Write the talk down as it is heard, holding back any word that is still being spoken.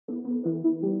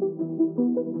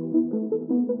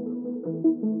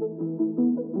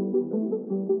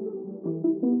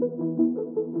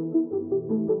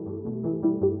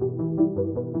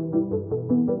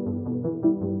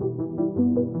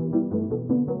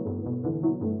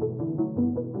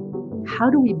how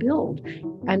do we build?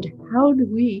 And how do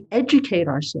we educate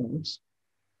ourselves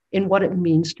in what it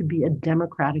means to be a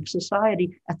democratic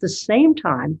society at the same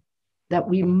time that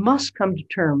we must come to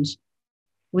terms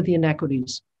with the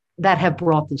inequities that have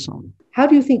brought this on? How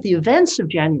do you think the events of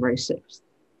January 6th,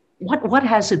 what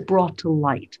has it brought to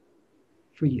light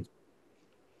for you?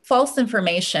 False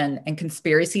information and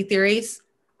conspiracy theories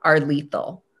are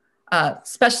lethal,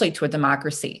 especially to a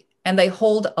democracy, and they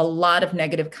hold a lot of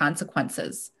negative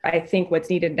consequences. I think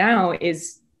what's needed now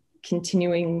is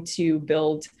continuing to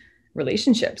build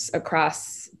relationships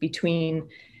between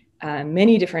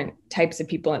many different types of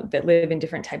people that live in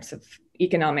different types of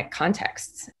economic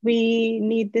contexts. We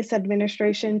need this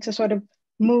administration to sort of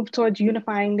move towards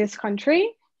unifying this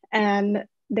country, and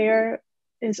there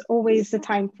is always the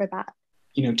time for that.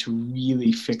 To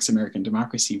really fix American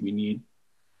democracy, we need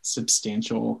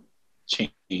substantial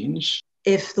change.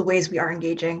 If the ways we are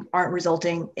engaging aren't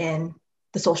resulting in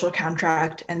the social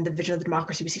contract and the vision of the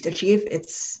democracy we seek to achieve,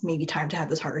 it's maybe time to have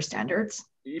those harder standards.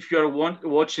 If you're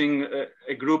watching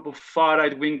a group of far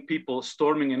right-wing people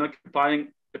storming and occupying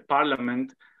a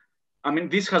parliament,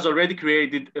 this has already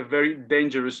created a very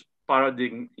dangerous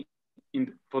paradigm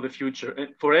for the future and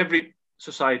for every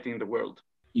society in the world.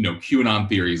 QAnon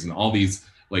theories and all these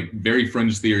very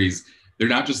fringe theories, they're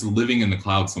not just living in the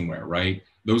cloud somewhere, right?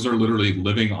 Those are literally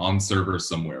living on servers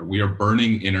somewhere. We are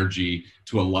burning energy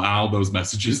to allow those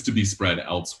messages to be spread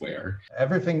elsewhere.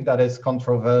 Everything that is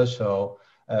controversial,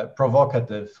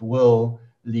 provocative, will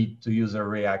lead to user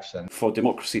reaction. For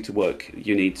democracy to work,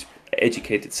 you need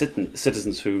educated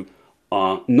citizens who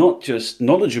are not just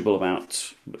knowledgeable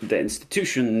about the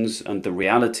institutions and the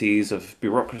realities of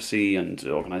bureaucracy and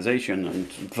organization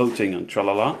and voting and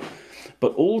tralala,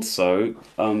 but also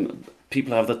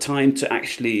people have the time to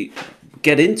actually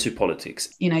get into politics.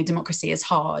 Democracy is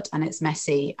hard and it's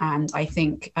messy. And I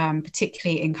think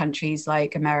particularly in countries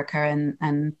like America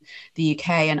and the UK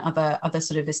and other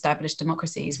sort of established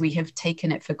democracies, we have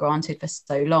taken it for granted for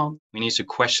so long. We need to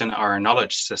question our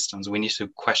knowledge systems. We need to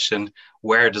question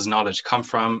where does knowledge come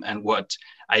from and what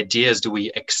ideas do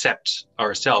we accept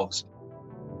ourselves.